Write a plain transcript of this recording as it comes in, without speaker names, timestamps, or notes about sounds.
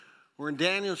We're in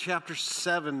Daniel chapter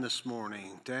 7 this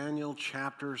morning. Daniel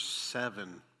chapter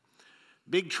 7.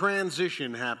 Big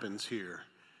transition happens here.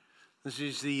 This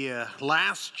is the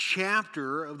last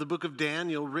chapter of the book of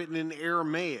Daniel written in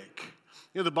Aramaic.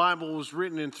 The Bible was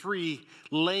written in three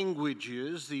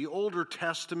languages. The Older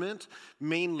Testament,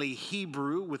 mainly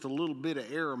Hebrew with a little bit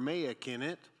of Aramaic in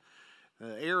it.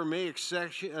 Aramaic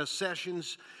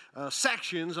sections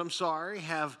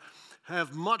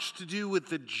have much to do with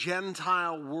the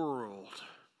Gentile world.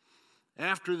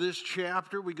 After this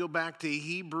chapter, we go back to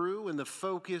Hebrew, and the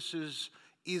focus is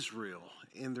Israel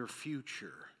in their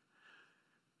future.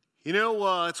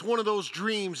 It's one of those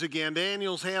dreams again.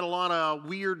 Daniel's had a lot of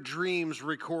weird dreams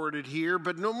recorded here,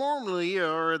 but normally,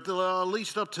 or at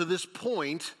least up to this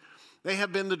point, they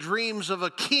have been the dreams of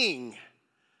a king.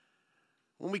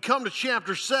 When we come to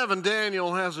chapter 7,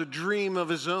 Daniel has a dream of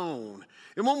his own.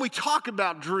 And when we talk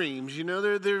about dreams,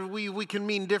 we can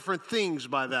mean different things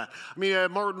by that.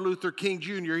 Martin Luther King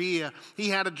Jr., he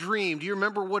had a dream. Do you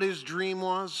remember what his dream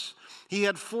was? He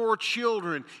had 4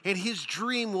 children, and his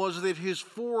dream was that his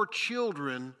 4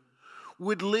 children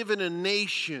would live in a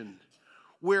nation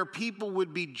where people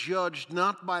would be judged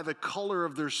not by the color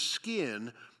of their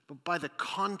skin, but by the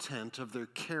content of their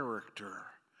character.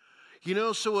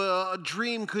 So a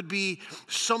dream could be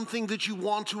something that you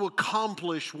want to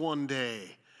accomplish one day,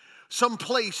 some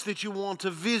place that you want to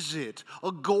visit,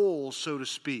 a goal, so to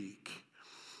speak.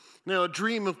 Now, a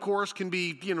dream, of course, can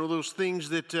be, those things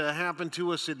that happen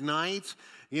to us at night.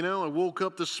 I woke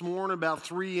up this morning about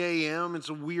 3 a.m. It's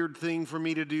a weird thing for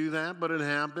me to do that, but it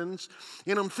happens.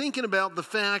 And I'm thinking about the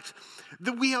fact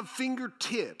that we have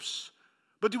fingertips,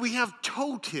 but do we have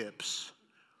toe tips?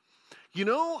 You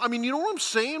know what I'm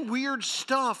saying? Weird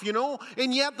stuff,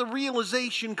 and yet the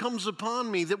realization comes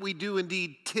upon me that we do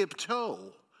indeed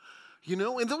tiptoe,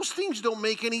 and those things don't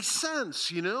make any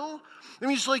sense,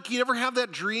 It's like you ever have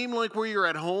that dream like where you're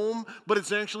at home, but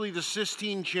it's actually the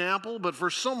Sistine Chapel, but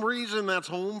for some reason that's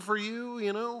home for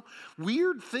you,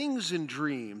 Weird things in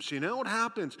dreams, it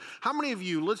happens. How many of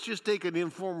you, let's just take an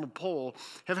informal poll,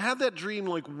 have had that dream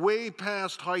like way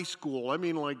past high school,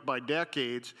 like by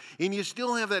decades, and you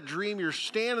still have that dream, you're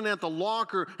standing at the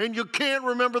locker and you can't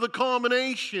remember the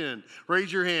combination?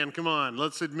 Raise your hand, come on,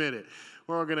 let's admit it.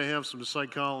 We're all going to have some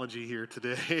psychology here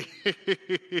today.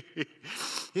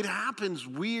 It happens,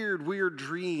 weird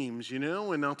dreams,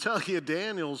 and I'll tell you,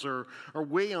 Daniel's are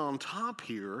way on top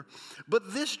here.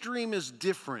 But this dream is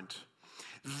different.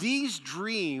 These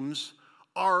dreams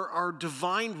are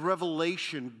divine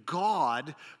revelation,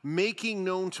 God making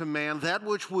known to man that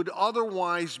which would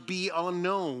otherwise be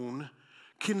unknown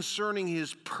concerning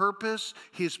his purpose,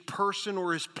 his person,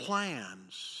 or his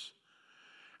plans.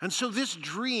 And so this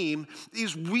dream,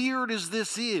 as weird as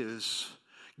this is,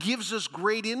 gives us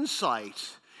great insight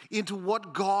into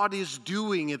what God is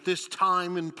doing at this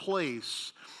time and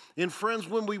place. And friends,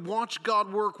 when we watch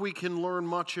God work, we can learn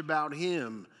much about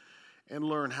him and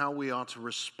learn how we ought to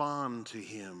respond to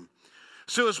him.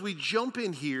 So as we jump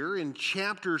in here in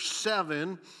chapter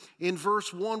 7, in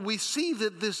verse 1, we see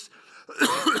that this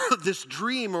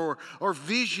dream or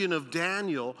vision of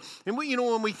Daniel, and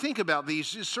when we think about these,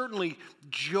 certainly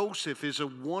Joseph is a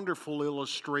wonderful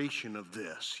illustration of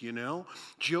this.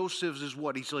 Joseph is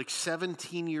what? He's like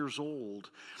 17 years old.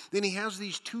 Then he has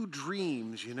these 2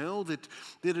 dreams. That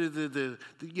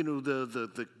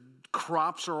the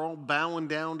crops are all bowing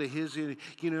down to his, and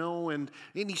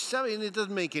he's 7, and it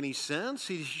doesn't make any sense.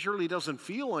 He surely doesn't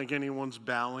feel like anyone's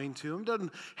bowing to him. It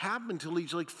doesn't happen until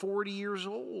he's like 40 years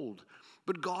old.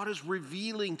 But God is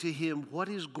revealing to him what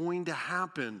is going to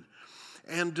happen.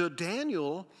 And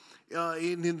Daniel,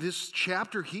 in this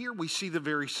chapter here, we see the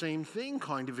very same thing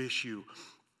kind of issue.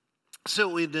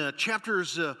 So in chapter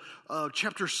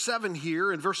 7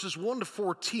 here, in verses 1 to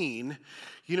 14,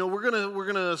 we're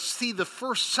gonna see the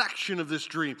first section of this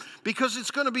dream, because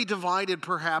it's going to be divided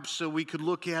perhaps so we could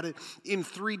look at it in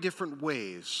 3 different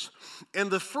ways.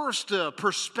 And the first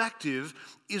perspective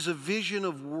is a vision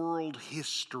of world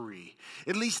history,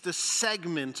 at least a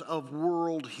segment of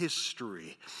world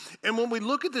history. And when we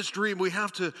look at this dream, we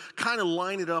have to kind of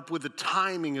line it up with the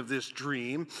timing of this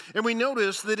dream. And we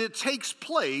notice that it takes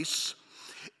place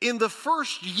in the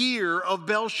first year of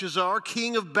Belshazzar,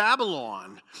 king of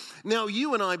Babylon. Now,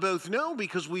 you and I both know,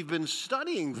 because we've been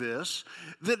studying this,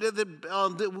 that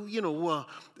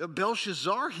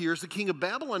Belshazzar here is the king of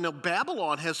Babylon. Now,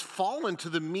 Babylon has fallen to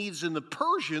the Medes and the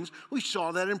Persians. We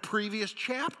saw that in previous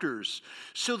chapters.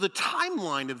 So the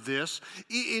timeline of this,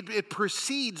 it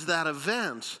precedes that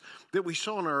event that we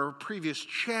saw in our previous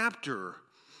chapter.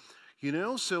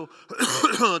 So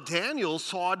Daniel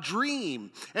saw a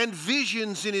dream and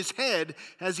visions in his head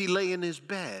as he lay in his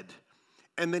bed.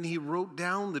 And then he wrote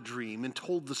down the dream and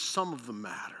told the sum of the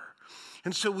matter.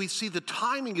 And so we see the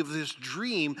timing of this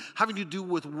dream having to do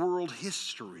with world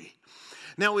history.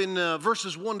 Now in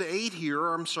verses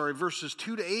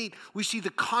 2 to 8, we see the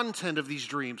content of these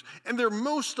dreams. And they're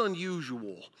most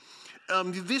unusual.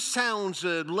 This sounds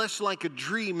less like a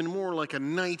dream and more like a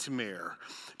nightmare.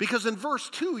 Because in verse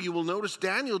 2, you will notice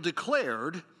Daniel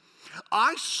declared,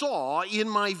 I saw in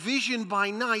my vision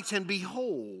by night, and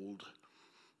behold,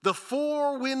 the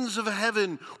four winds of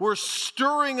heaven were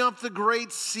stirring up the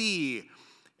great sea,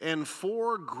 and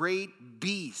four great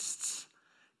beasts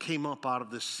came up out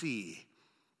of the sea,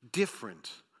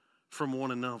 different from one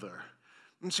another.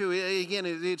 And so again,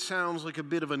 it sounds like a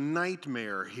bit of a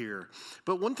nightmare here.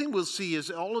 But one thing we'll see is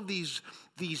all of these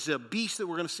beasts that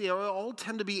we're going to see all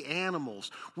tend to be animals.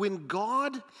 When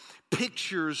God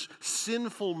pictures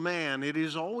sinful man, it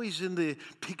is always in the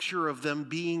picture of them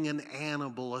being an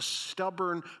animal, a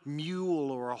stubborn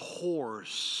mule or a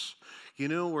horse,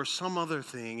 or some other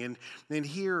thing. And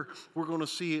here we're going to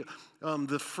see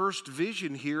the first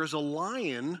vision here is a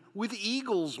lion with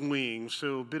eagle's wings.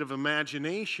 So a bit of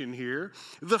imagination here.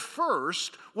 The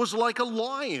first was like a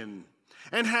lion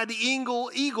and had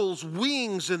eagle's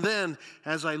wings. And then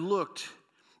as I looked,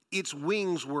 its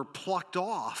wings were plucked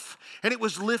off, and it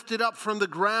was lifted up from the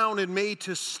ground and made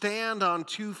to stand on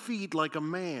 2 feet like a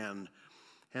man,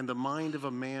 and the mind of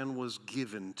a man was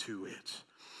given to it.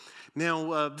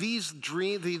 Now, these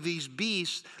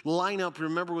beasts line up,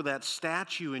 remember, with that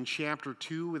statue in chapter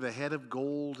 2 with the head of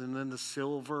gold and then the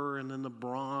silver and then the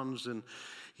bronze and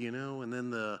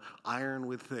then the iron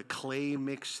with the clay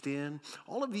mixed in.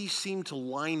 All of these seem to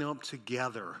line up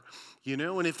together,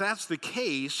 and if that's the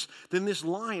case, then this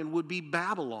lion would be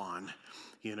Babylon,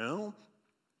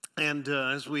 And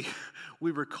as we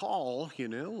recall,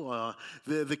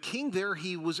 the king there,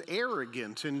 he was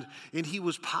arrogant and he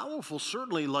was powerful,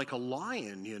 certainly like a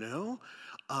lion,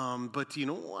 But you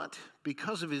know what?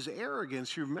 Because of his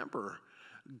arrogance, you remember,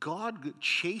 God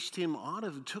chased him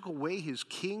took away his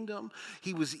kingdom.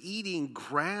 He was eating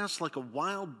grass like a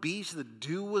wild beast. The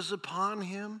dew was upon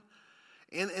him.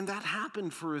 And that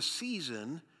happened for a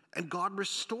season, and God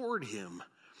restored him.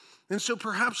 And so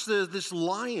perhaps this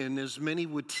lion, as many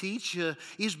would teach,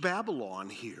 is Babylon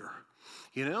here.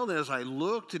 As I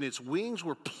looked and its wings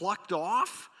were plucked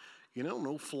off,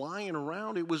 no flying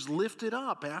around. It was lifted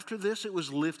up. After this, it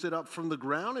was lifted up from the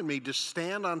ground and made to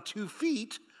stand on 2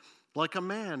 feet like a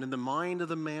man, and the mind of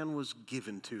the man was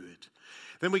given to it.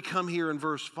 Then we come here in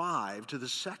verse 5 to the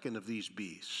second of these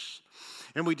beasts.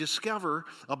 And we discover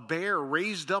a bear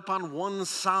raised up on one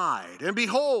side. And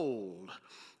behold,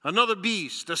 another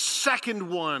beast, a second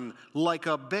one like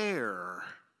a bear.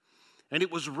 And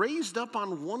it was raised up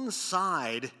on one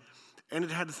side, and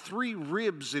it had 3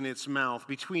 ribs in its mouth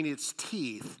between its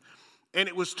teeth. And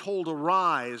it was told,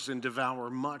 arise and devour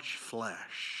much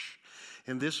flesh.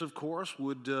 And this, of course,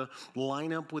 would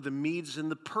line up with the Medes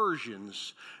and the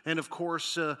Persians. And, of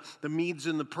course, the Medes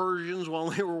and the Persians,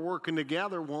 while they were working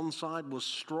together, one side was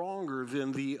stronger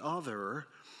than the other.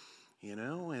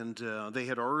 And they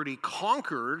had already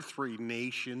conquered 3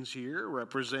 nations here,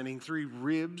 representing 3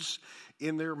 ribs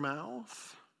in their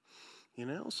mouth.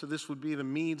 So this would be the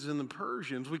Medes and the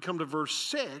Persians. We come to verse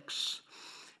 6,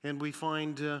 and we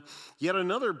find yet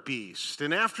another beast.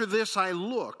 And after this I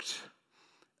looked,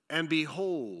 and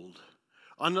behold,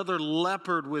 another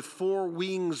leopard with 4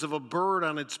 wings of a bird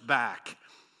on its back.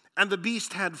 And the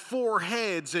beast had 4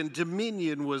 heads, and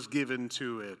dominion was given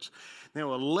to it.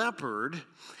 Now, a leopard,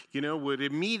 would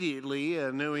immediately,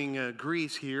 knowing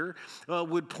Greece here,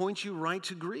 would point you right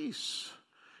to Greece.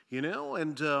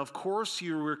 And of course,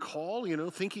 you recall,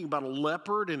 thinking about a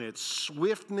leopard and its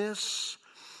swiftness,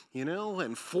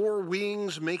 and 4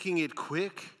 wings making it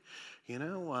quick.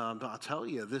 I'll tell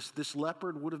you, this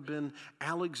leopard would have been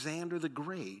Alexander the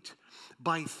Great.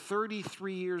 By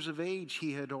 33 years of age,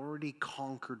 he had already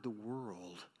conquered the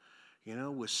world.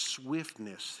 With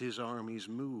swiftness, his armies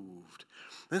moved.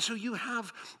 And so you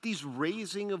have these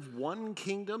raising of one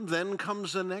kingdom, then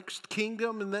comes the next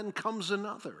kingdom, and then comes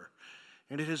another.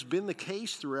 And it has been the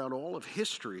case throughout all of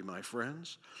history, my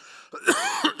friends.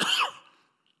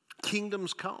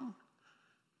 Kingdoms come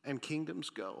and kingdoms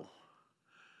go.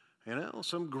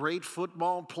 Some great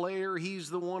football player, he's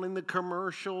the one in the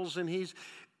commercials, and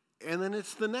then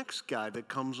it's the next guy that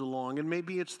comes along, and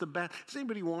maybe it's does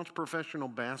anybody watch professional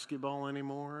basketball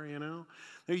anymore,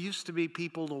 There used to be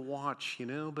people to watch,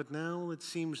 but now it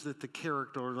seems that the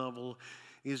character level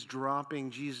is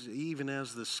dropping, even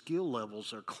as the skill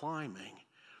levels are climbing.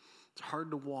 It's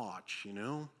hard to watch,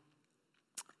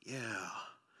 Yeah.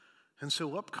 And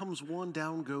so up comes one,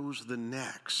 down goes the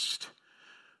next.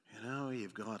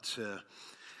 we've got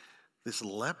this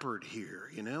leopard here,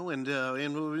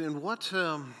 and what,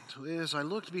 as I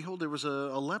looked, behold, there was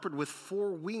a leopard with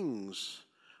 4 wings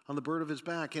on the bird of his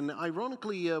back. And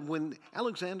ironically, when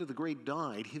Alexander the Great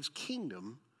died, his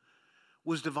kingdom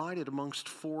was divided amongst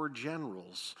 4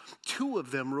 generals. 2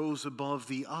 of them rose above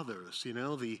the others,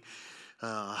 the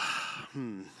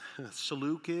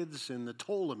Seleucids and the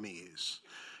Ptolemies.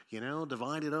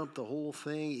 Divided up the whole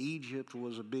thing. Egypt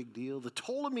was a big deal. The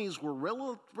Ptolemies were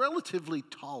relatively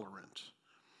tolerant,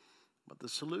 but the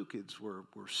Seleucids were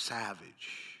savage,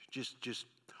 just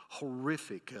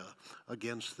horrific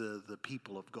against the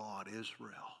people of God,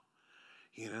 Israel.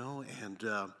 And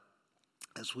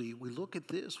as we look at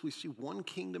this, we see one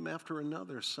kingdom after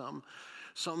another, some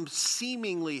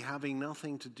seemingly having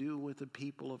nothing to do with the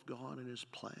people of God and his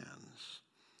plans.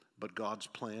 But God's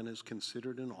plan is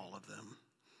considered in all of them.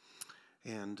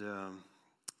 And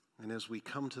as we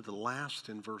come to the last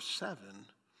in verse 7,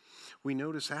 we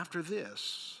notice after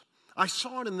this, I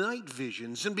saw it in night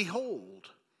visions, and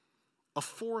behold, a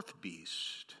 4th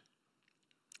beast.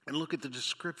 And look at the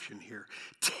description here.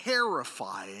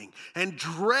 Terrifying and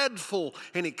dreadful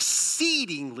and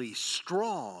exceedingly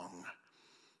strong.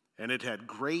 And it had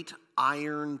great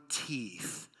iron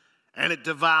teeth. And it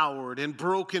devoured and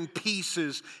broke in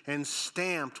pieces and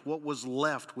stamped what was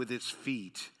left with its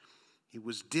feet. It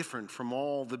was different from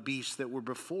all the beasts that were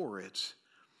before it.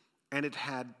 And it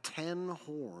had 10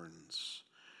 horns.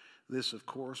 This, of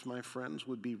course, my friends,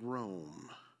 would be Rome.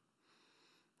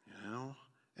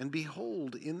 And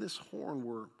behold, in this horn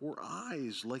were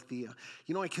eyes like the...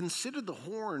 I considered the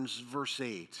horns, verse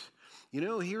 8.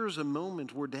 Here's a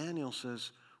moment where Daniel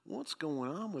says, what's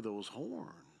going on with those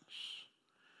horns?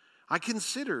 I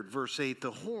considered, verse 8,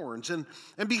 the horns, and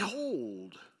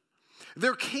behold,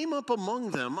 there came up among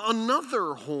them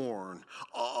another horn,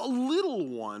 a little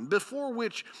one, before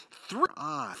which 3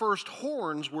 first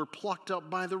horns were plucked up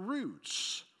by the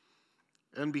roots.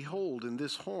 And behold, in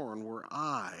this horn were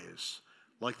eyes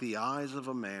like the eyes of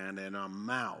a man, and a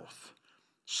mouth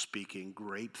speaking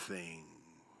great things.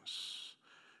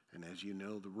 And as you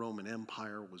know, the Roman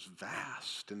Empire was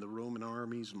vast, and the Roman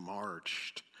armies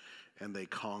marched, and they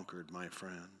conquered, my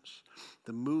friends.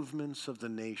 The movements of the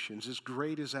nations, as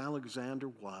great as Alexander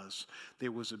was,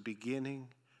 there was a beginning,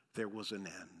 there was an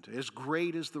end. As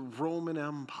great as the Roman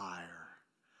Empire,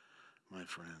 my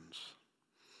friends.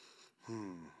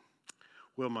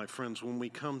 Well, my friends, when we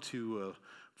come to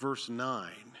verse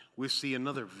 9, we see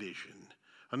another vision,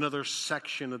 another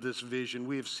section of this vision.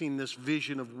 We have seen this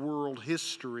vision of world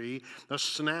history, a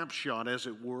snapshot, as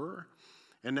it were.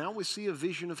 And now we see a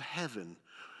vision of heaven.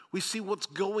 We see what's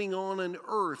going on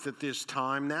earth at this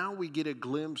time. Now we get a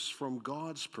glimpse from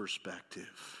God's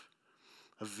perspective,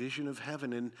 a vision of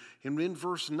heaven. And in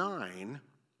verse 9,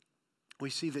 we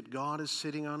see that God is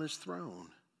sitting on his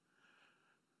throne,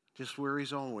 just where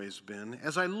he's always been.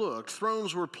 As I looked,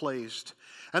 thrones were placed,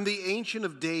 and the Ancient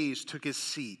of Days took his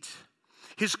seat.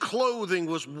 His clothing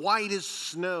was white as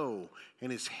snow,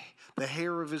 and the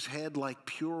hair of his head like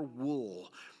pure wool.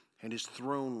 And his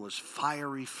throne was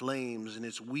fiery flames, and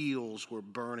its wheels were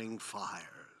burning fires.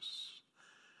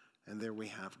 And there we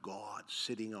have God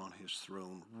sitting on his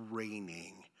throne,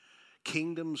 reigning.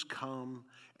 Kingdoms come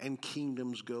and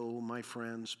kingdoms go, my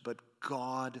friends, but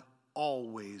God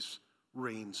always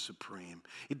reigns supreme.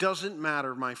 It doesn't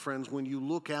matter, my friends, when you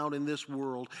look out in this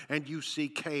world and you see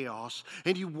chaos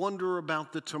and you wonder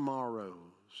about the tomorrows.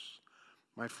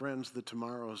 My friends, the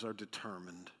tomorrows are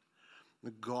determined.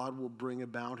 God will bring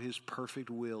about his perfect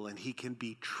will, and he can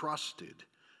be trusted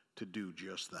to do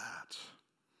just that.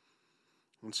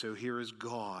 And so here is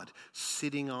God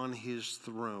sitting on his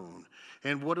throne.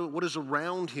 And what is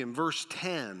around him? Verse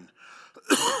 10,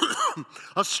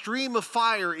 a stream of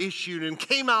fire issued and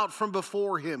came out from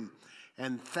before him,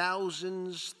 and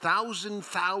thousands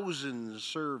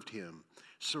served him,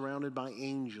 surrounded by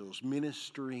angels,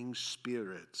 ministering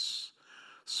spirits,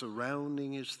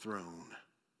 surrounding his throne.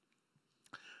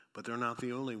 But they're not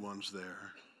the only ones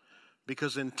there,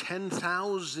 because in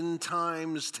 10,000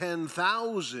 times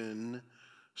 10,000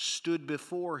 stood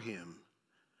before him,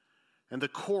 and the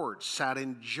court sat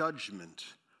in judgment,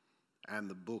 and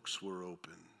the books were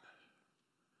opened.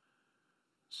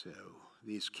 So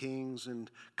these kings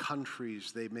and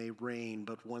countries, they may reign,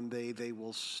 but one day they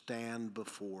will stand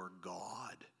before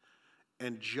God,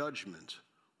 and judgment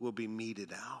will be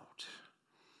meted out.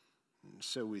 And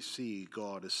so we see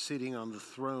God is sitting on the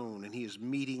throne, and he is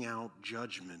meting out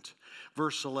judgment.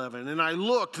 Verse 11, and I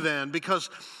looked then because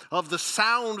of the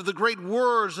sound of the great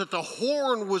words that the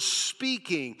horn was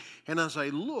speaking. And as I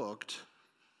looked,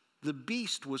 the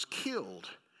beast was killed,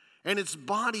 and its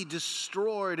body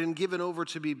destroyed and given over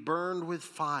to be burned with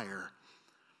fire.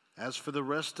 As for the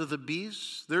rest of the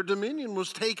beasts, their dominion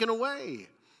was taken away,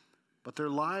 but their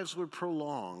lives were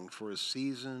prolonged for a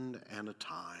season and a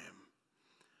time.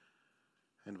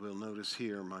 And we'll notice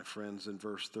here, my friends, in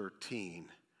verse 13,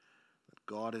 that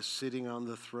God is sitting on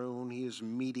the throne. He is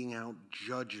meting out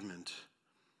judgment,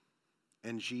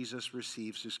 and Jesus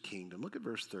receives his kingdom. Look at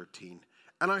verse 13.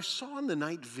 And I saw in the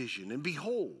night vision, and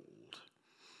behold,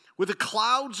 with the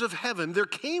clouds of heaven there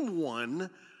came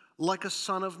one like a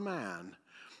son of man.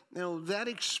 Now, that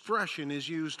expression is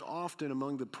used often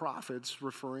among the prophets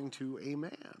referring to a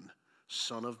man.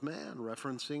 Son of man,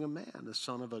 referencing a man, the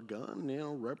son of a gun.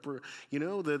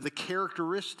 The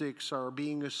characteristics are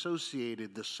being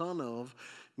associated. The son of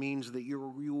means that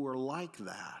you are like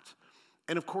that.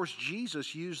 And of course,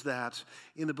 Jesus used that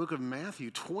in the book of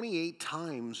Matthew 28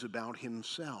 times about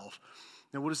himself.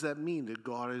 Now, what does that mean?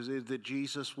 That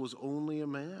Jesus was only a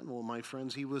man? Well, my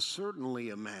friends, he was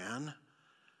certainly a man,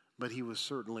 but he was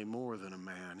certainly more than a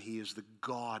man. He is the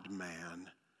God-man.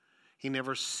 He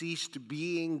never ceased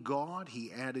being God.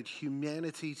 He added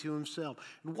humanity to himself.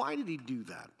 And why did he do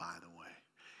that, by the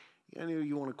way?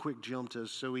 You want a quick jump to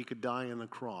so he could die on the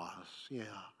cross. Yeah.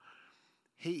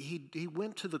 He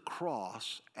went to the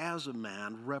cross as a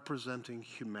man representing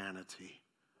humanity.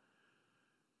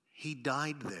 He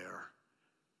died there.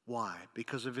 Why?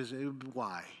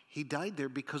 Why? He died there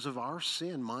because of our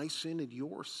sin, my sin and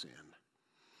your sin.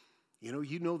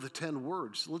 You know the 10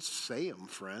 words. Let's say them,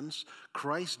 friends.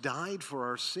 Christ died for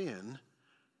our sin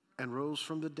and rose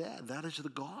from the dead. That is the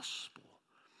gospel.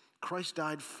 Christ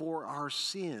died for our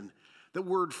sin. The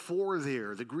word "for"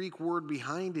 there, the Greek word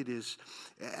behind it is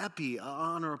epi,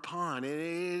 on or upon,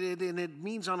 and it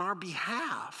means on our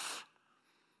behalf.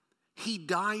 He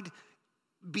died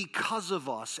because of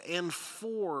us and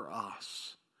for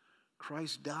us.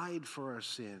 Christ died for our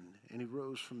sin, and he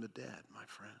rose from the dead, my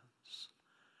friends.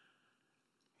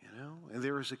 And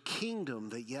there is a kingdom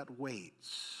that yet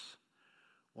waits.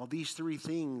 While these three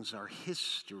things are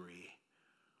history,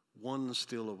 one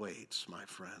still awaits, my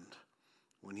friend,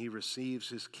 when he receives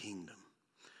his kingdom.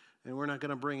 And we're not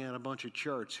going to bring out a bunch of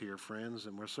charts here, friends,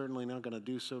 and we're certainly not going to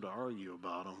do so to argue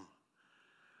about them.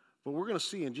 But we're going to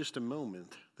see in just a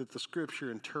moment that the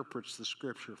Scripture interprets the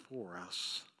Scripture for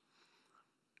us.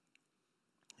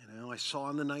 I saw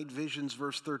in the night visions,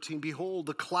 verse 13, behold,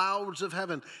 the clouds of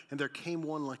heaven, and there came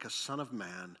one like a son of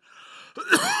man.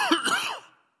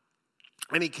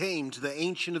 And he came to the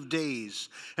Ancient of Days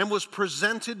and was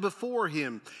presented before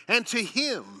him, and to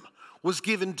him was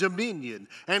given dominion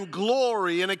and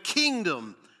glory and a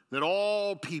kingdom that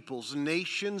all peoples,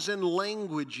 nations, and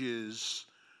languages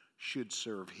should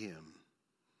serve him.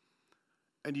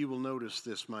 And you will notice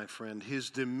this, my friend, his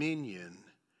dominion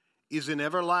is an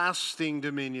everlasting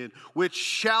dominion which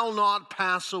shall not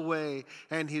pass away,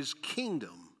 and his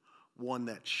kingdom one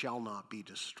that shall not be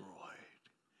destroyed.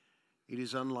 It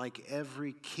is unlike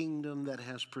every kingdom that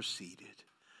has preceded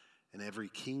and every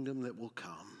kingdom that will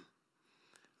come.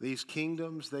 These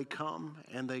kingdoms, they come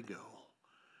and they go.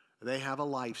 They have a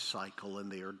life cycle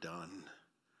and they are done.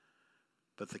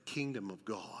 But the kingdom of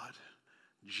God,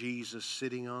 Jesus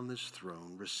sitting on this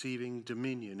throne, receiving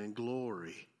dominion and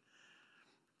glory,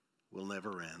 will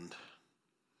never end.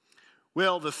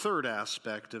 Well, the third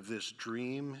aspect of this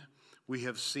dream, we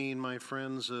have seen, my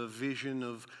friends, a vision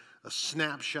of a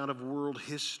snapshot of world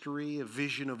history, a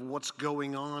vision of what's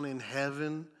going on in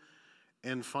heaven,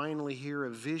 and finally here, a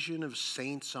vision of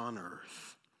saints on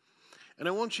earth. And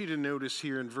I want you to notice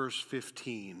here in verse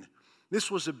 15,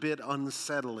 this was a bit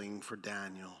unsettling for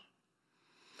Daniel.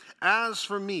 As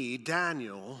for me,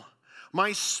 Daniel,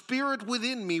 my spirit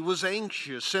within me was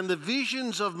anxious, and the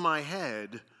visions of my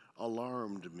head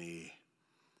alarmed me.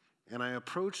 And I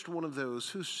approached one of those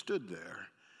who stood there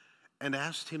and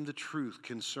asked him the truth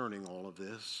concerning all of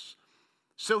this.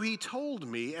 So he told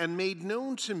me and made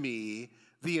known to me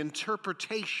the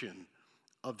interpretation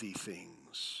of these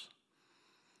things.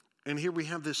 And here we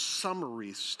have this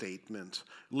summary statement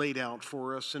laid out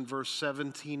for us in verse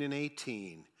 17 and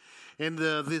 18. And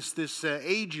this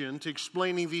agent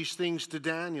explaining these things to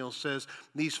Daniel says,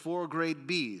 these 4 great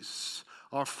beasts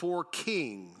are 4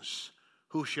 kings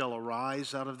who shall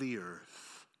arise out of the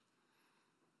earth.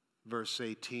 Verse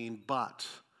 18, but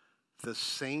the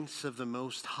saints of the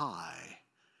Most High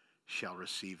shall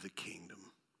receive the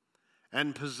kingdom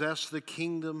and possess the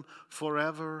kingdom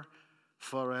forever,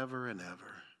 forever and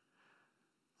ever.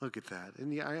 Look at that.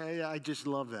 And I just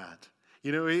love that.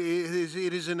 It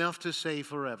is enough to say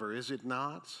forever, is it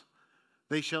not?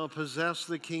 They shall possess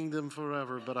the kingdom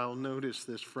forever, but I'll notice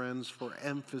this, friends, for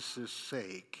emphasis'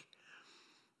 sake.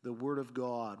 the Word of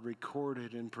God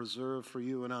recorded and preserved for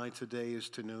you and I today is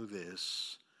to know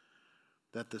this,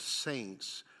 that the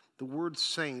saints, the word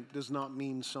saint does not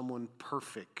mean someone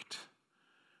perfect.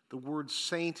 The word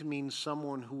saint means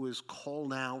someone who is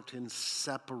called out and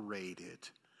separated,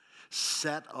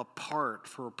 set apart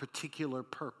for a particular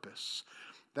purpose.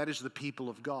 That is the people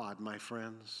of God, my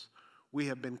friends. We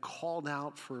have been called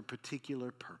out for a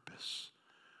particular purpose,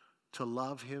 to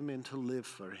love Him and to live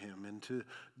for Him and to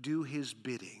do His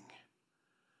bidding.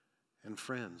 And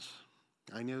friends,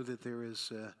 I know that there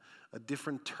is a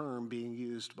different term being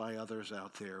used by others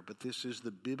out there, but this is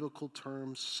the biblical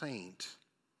term saint.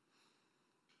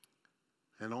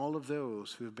 And all of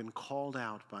those who have been called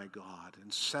out by God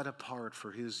and set apart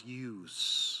for His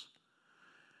use,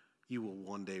 you will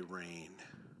one day reign.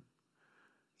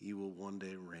 You will one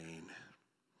day reign.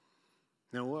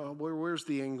 Now, where's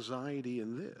the anxiety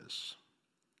in this?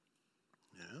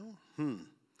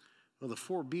 Well, the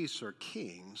four beasts are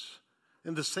kings,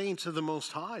 and the saints of the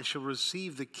Most High shall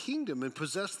receive the kingdom and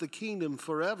possess the kingdom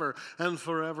forever and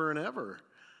forever and ever.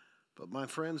 But my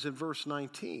friends, in verse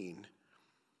 19,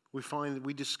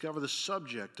 we discover the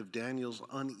subject of Daniel's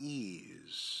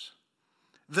unease.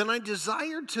 Then I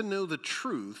desired to know the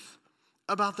truth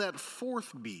about that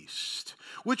fourth beast,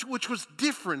 which was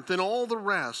different than all the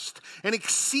rest and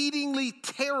exceedingly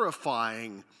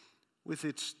terrifying, with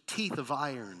its teeth of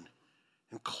iron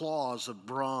and claws of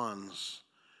bronze,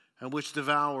 and which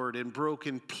devoured and broke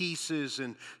in pieces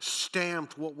and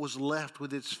stamped what was left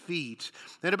with its feet,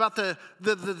 and about the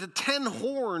 10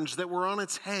 horns that were on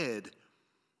its head,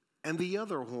 and the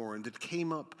other horn that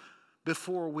came up,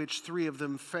 before which 3 of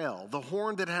them fell, the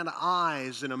horn that had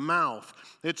eyes and a mouth,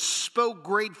 that spoke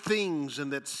great things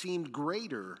and that seemed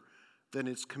greater than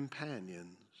its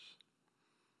companions.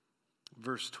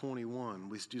 Verse 21,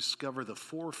 we discover the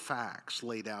 4 facts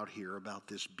laid out here about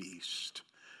this beast.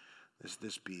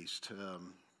 This beast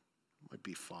might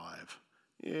be 5.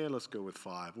 Yeah, let's go with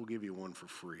 5. We'll give you one for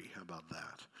free. How about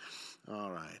that?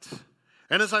 All right.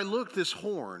 And as I looked, this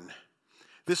horn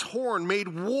made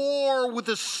war with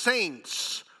the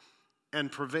saints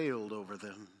and prevailed over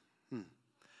them.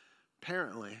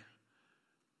 Apparently,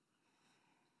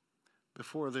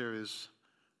 before there is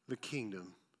the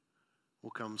kingdom will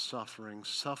come suffering.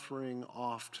 Suffering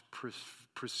oft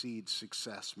precedes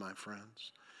success, my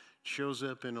friends. It shows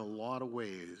up in a lot of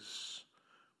ways,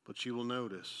 but you will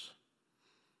notice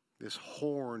this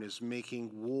horn is making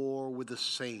war with the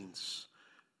saints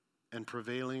and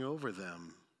prevailing over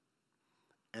them.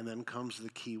 And then comes the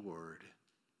key word,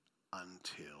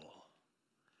 until.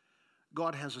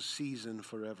 God has a season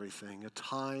for everything, a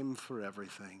time for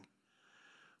everything.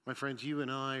 My friends, you and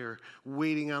I are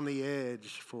waiting on the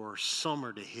edge for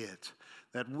summer to hit,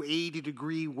 that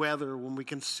 80-degree weather when we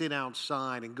can sit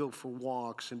outside and go for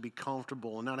walks and be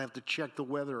comfortable and not have to check the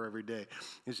weather every day.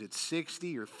 Is it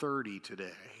 60 or 30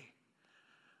 today?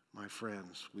 My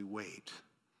friends, we wait.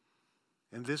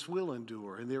 And this will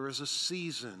endure, and there is a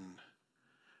season.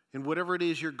 And whatever it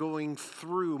is you're going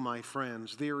through, my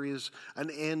friends, there is an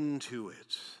end to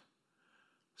it.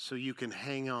 So you can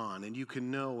hang on and you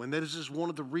can know. And this is one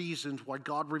of the reasons why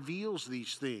God reveals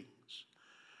these things.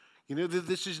 You know, that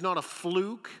this is not a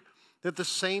fluke that the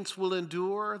saints will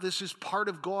endure. This is part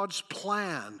of God's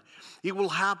plan. It will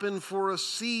happen for a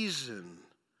season.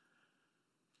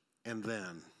 And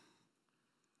then,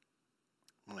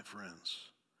 my friends,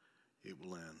 it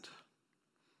will end.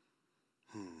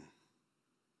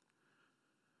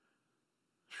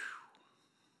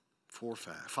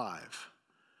 5.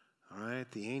 All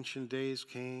right, the ancient days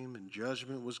came and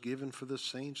judgment was given for the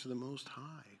saints of the Most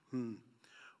High.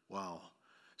 Wow.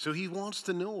 So he wants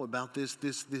to know about this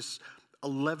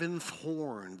 11th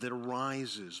horn that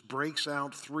arises, breaks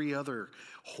out 3 other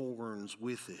horns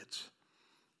with it.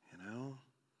 You know,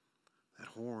 that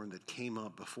horn that came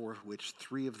up before which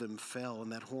 3 of them fell,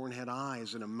 and that horn had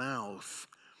eyes and a mouth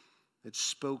that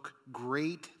spoke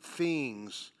great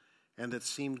things and that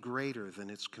seemed greater than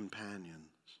its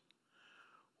companions.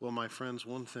 Well, my friends,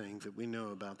 one thing that we know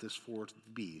about this 4th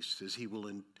beast is he will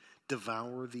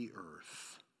devour the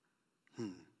earth.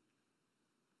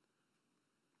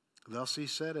 Thus he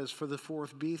said, as for the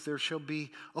 4th beast, there shall be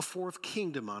a 4th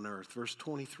kingdom on earth, verse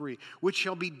 23, which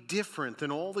shall be different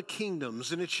than all the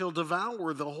kingdoms, and it shall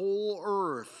devour the whole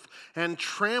earth and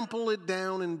trample it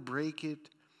down and break it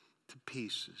to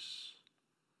pieces.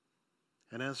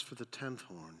 And as for the 10th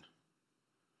horn,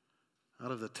 out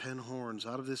of the 10 horns,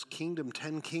 out of this kingdom,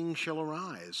 10 kings shall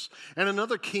arise, and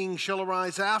another king shall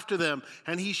arise after them,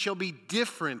 and he shall be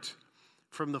different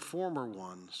from the former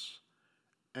ones,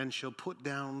 and shall put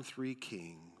down 3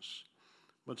 kings.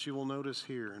 But you will notice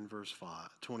here in verse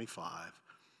 25,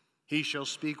 He shall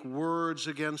speak words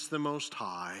against the Most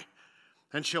High,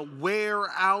 and shall wear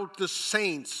out the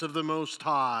saints of the Most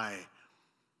High,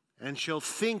 and shall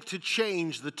think to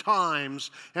change the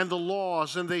times and the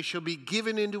laws, and they shall be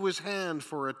given into his hand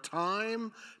for a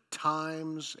time,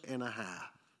 times and a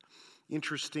half.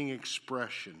 Interesting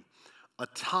expression. A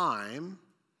time,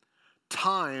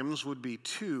 times would be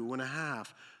 2.5,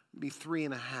 be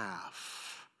 3.5.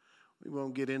 We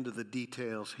won't get into the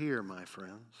details here, my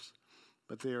friends.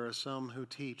 But there are some who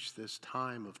teach this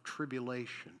time of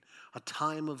tribulation, a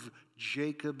time of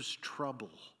Jacob's trouble.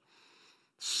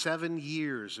 7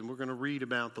 years, and we're going to read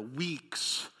about the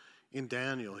weeks in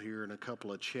Daniel here in a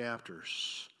couple of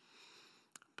chapters.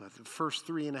 But the first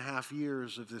 3.5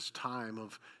 years of this time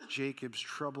of Jacob's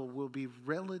trouble will be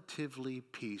relatively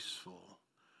peaceful.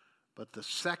 But the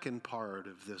second part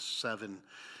of this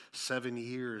seven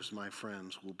years, my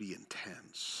friends, will be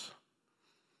intense.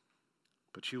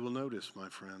 But you will notice, my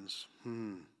friends,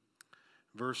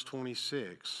 verse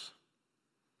 26,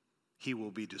 he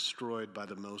will be destroyed by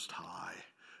the Most High.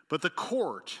 But the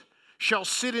court shall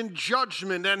sit in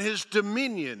judgment, and his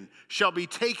dominion shall be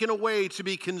taken away to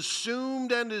be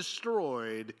consumed and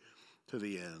destroyed to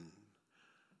the end.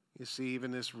 You see,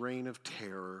 even this reign of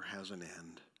terror has an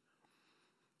end.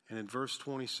 And in verse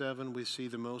 27, we see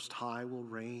the Most High will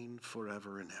reign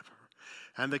forever and ever.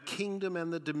 And the kingdom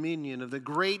and the dominion of the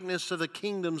greatness of the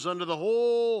kingdoms under the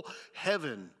whole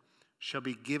heaven shall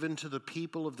be given to the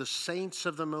people of the saints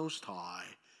of the Most High,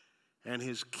 and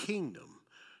his kingdom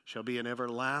shall be an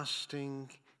everlasting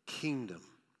kingdom,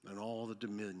 and all the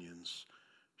dominions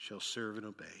shall serve and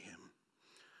obey him.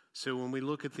 So when we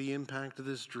look at the impact of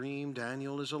this dream,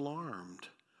 Daniel is alarmed.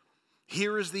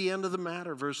 Here is the end of the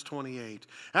matter, verse 28.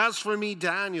 As for me,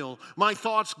 Daniel, my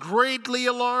thoughts greatly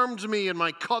alarmed me, and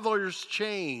my colors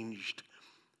changed.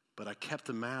 But I kept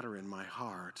the matter in my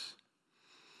heart.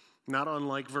 Not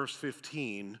unlike verse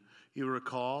 15, you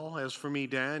recall, as for me,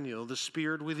 Daniel, the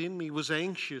spirit within me was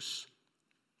anxious,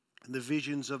 and the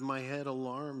visions of my head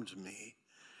alarmed me.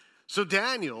 So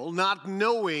Daniel, not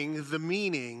knowing the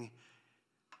meaning,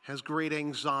 has great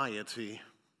anxiety.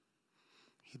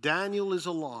 Daniel is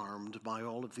alarmed by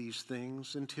all of these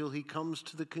things until he comes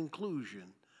to the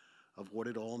conclusion of what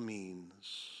it all means.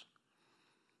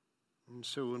 And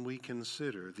so when we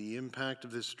consider the impact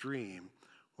of this dream,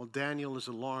 while Daniel is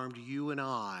alarmed, you and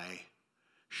I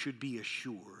should be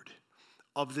assured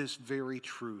of this very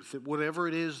truth, that whatever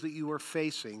it is that you are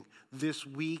facing this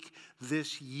week,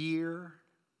 this year,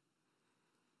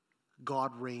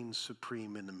 God reigns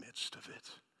supreme in the midst of it.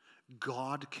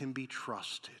 God can be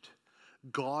trusted.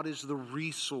 God is the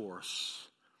resource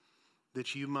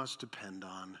that you must depend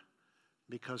on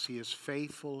because he is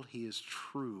faithful, he is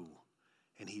true,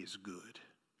 and he is good.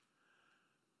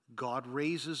 God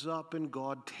raises up and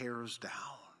God tears down.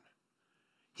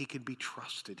 He can be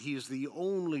trusted. He is the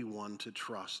only one to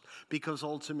trust because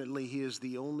ultimately he is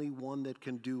the only one that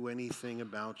can do anything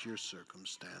about your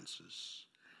circumstances.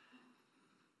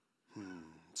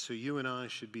 So you and I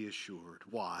should be assured.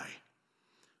 Why?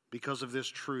 Because of this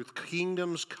truth,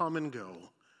 kingdoms come and go,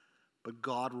 but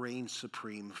God reigns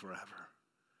supreme forever.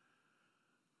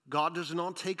 God does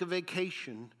not take a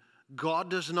vacation. God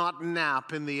does not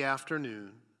nap in the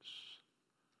afternoons.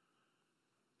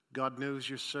 God knows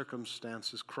your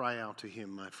circumstances. Cry out to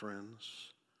him, my friends.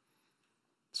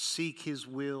 Seek his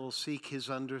will, seek his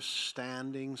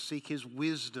understanding, seek his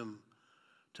wisdom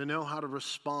to know how to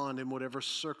respond in whatever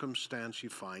circumstance you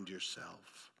find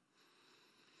yourself.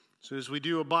 So as we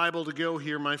do a Bible to go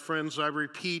here, my friends, I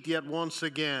repeat yet once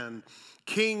again,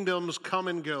 kingdoms come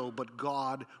and go, but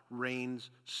God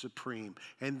reigns supreme.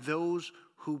 And those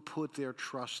who put their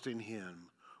trust in him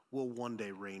will one day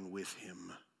reign with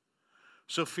him.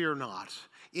 So fear not.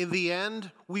 In the end,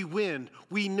 we win.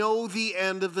 We know the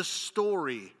end of the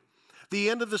story. The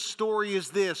end of the story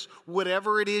is this: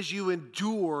 whatever it is you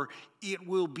endure, it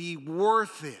will be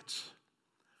worth it.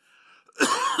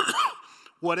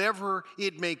 Whatever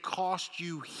it may cost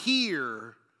you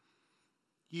here,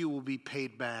 you will be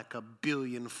paid back 1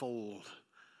 billion-fold.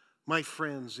 My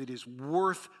friends, it is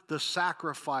worth the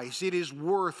sacrifice. It is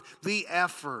worth the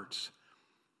effort.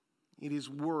 It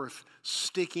is worth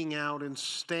sticking out and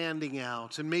standing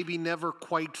out and maybe never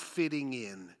quite fitting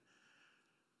in.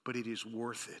 But it is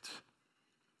worth it.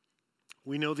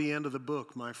 We know the end of the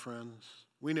book, my friends.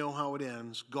 We know how it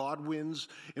ends. God wins,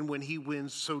 and when he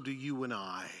wins, so do you and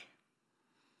I.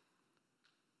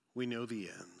 We know the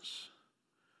ends.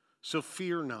 So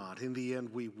fear not. In the end,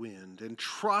 we win. And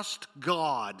trust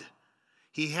God.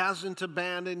 He hasn't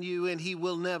abandoned you, and he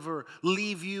will never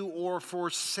leave you or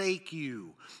forsake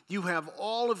you. You have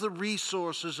all of the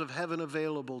resources of heaven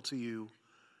available to you.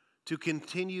 to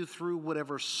continue through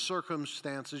whatever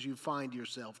circumstances you find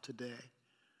yourself today.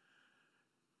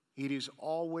 It is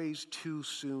always too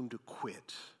soon to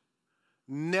quit.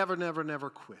 Never, never, never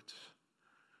quit.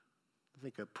 I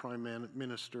think a prime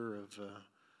minister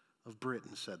of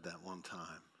Britain said that one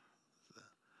time. The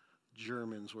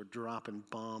Germans were dropping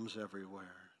bombs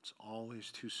everywhere. It's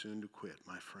always too soon to quit,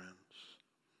 my friends.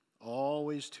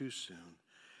 Always too soon.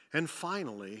 And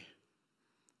finally,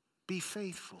 be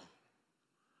faithful.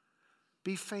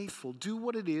 Be faithful. Do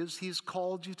what it is He's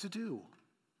called you to do.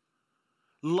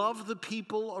 Love the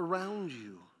people around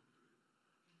you.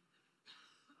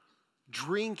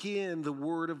 Drink in the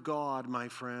Word of God, my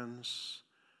friends,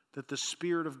 that the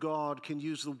Spirit of God can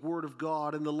use the Word of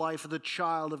God in the life of the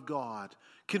child of God,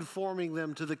 conforming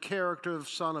them to the character of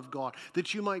Son of God,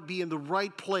 that you might be in the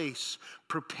right place,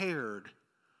 prepared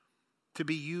to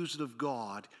be used of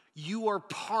God. You are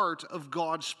part of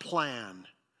God's plan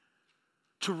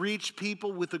to reach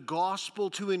people with the gospel,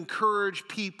 to encourage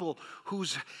people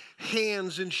whose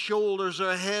hands and shoulders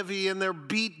are heavy and they're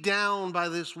beat down by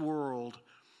this world.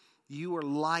 You are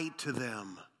light to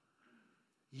them.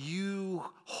 You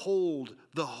hold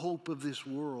the hope of this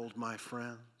world, my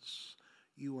friends.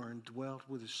 You are indwelt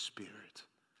with His Spirit.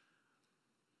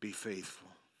 Be faithful.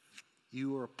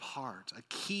 You are a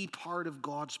key part of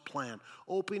God's plan.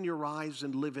 Open your eyes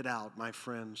and live it out, my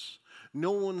friends.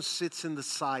 No one sits in the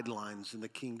sidelines in the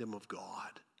kingdom of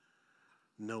God.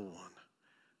 No one.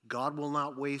 God will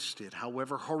not waste it,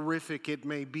 however horrific it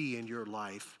may be in your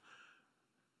life.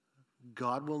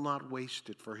 God will not waste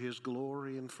it for His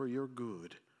glory and for your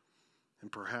good,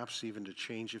 and perhaps even to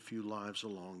change a few lives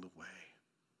along the way.